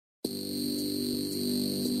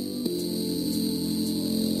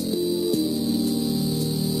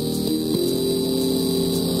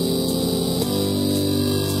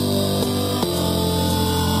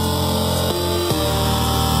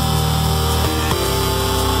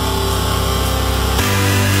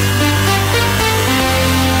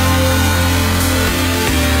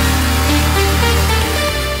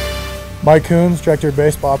Mike Coons, Director of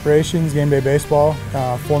Baseball Operations, GameDay Baseball,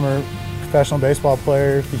 former professional baseball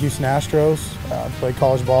player for the Houston Astros, played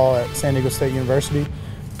college ball at San Diego State University,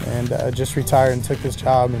 and just retired and took this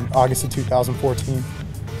job in August of 2014.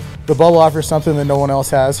 The bubble offers something that no one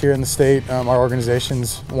else has here in the state. Our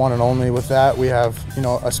organization's one and only with that. We have,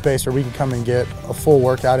 a space where we can come and get a full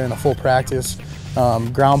workout in, a full practice,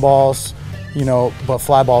 ground balls, but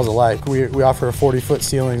fly balls alike. We offer 40-foot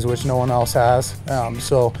ceilings, which no one else has.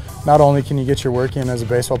 So not only can you get your work in as a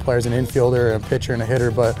baseball player, as an infielder, a pitcher, and a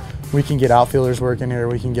hitter, but we can get outfielders working here.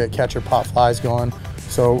 We can get catcher pop flies going.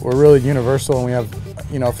 So we're really universal, and we have,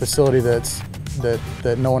 a facility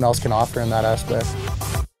that no one else can offer in that aspect.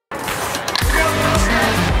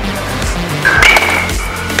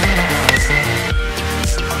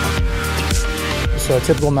 So a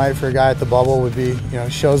typical night for a guy at the bubble would be,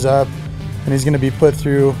 shows up and he's going to be put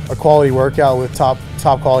through a quality workout with top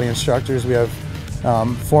quality instructors. We have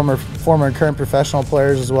former and current professional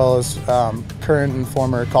players, as well as current and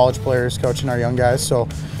former college players coaching our young guys. So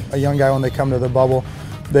a young guy, when they come to the bubble,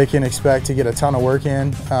 they can expect to get a ton of work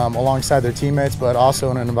in alongside their teammates, but also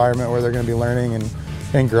in an environment where they're going to be learning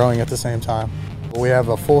and growing at the same time. We have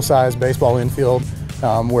a full-size baseball infield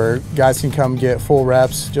where guys can come get full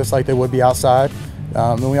reps just like they would be outside.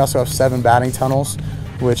 Then we also have 7 batting tunnels,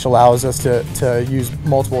 which allows us to use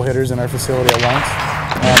multiple hitters in our facility at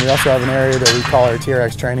once. We also have an area that we call our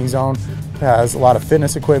TRX training zone. It has a lot of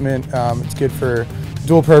fitness equipment. It's good for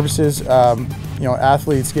dual purposes.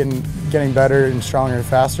 Athletes getting better and stronger and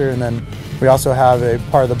faster. And then we also have a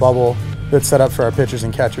part of the bubble that's set up for our pitchers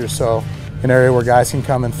and catchers. So an area where guys can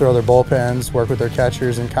come and throw their bullpens, work with their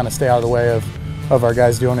catchers, and kind of stay out of the way of our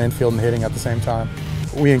guys doing infield and hitting at the same time.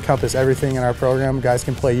 We encompass everything in our program. Guys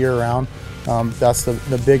can play year-round. That's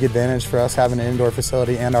the big advantage for us having an indoor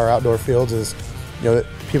facility and our outdoor fields is, that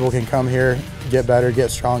people can come here, get better,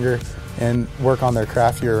 get stronger, and work on their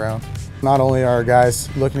craft year-round. Not only are our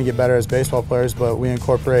guys looking to get better as baseball players, but we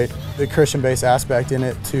incorporate the Christian-based aspect in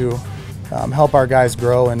it to help our guys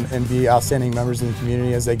grow and be outstanding members in the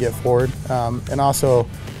community as they get forward. And also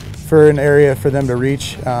for an area for them to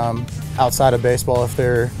reach outside of baseball. If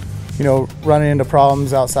they're running into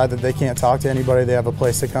problems outside that they can't talk to anybody, they have a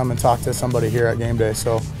place to come and talk to somebody here at GameDay.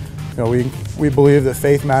 So, we believe that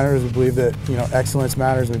faith matters, we believe that, excellence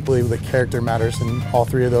matters, we believe that character matters, and all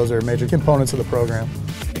 3 of those are major components of the program.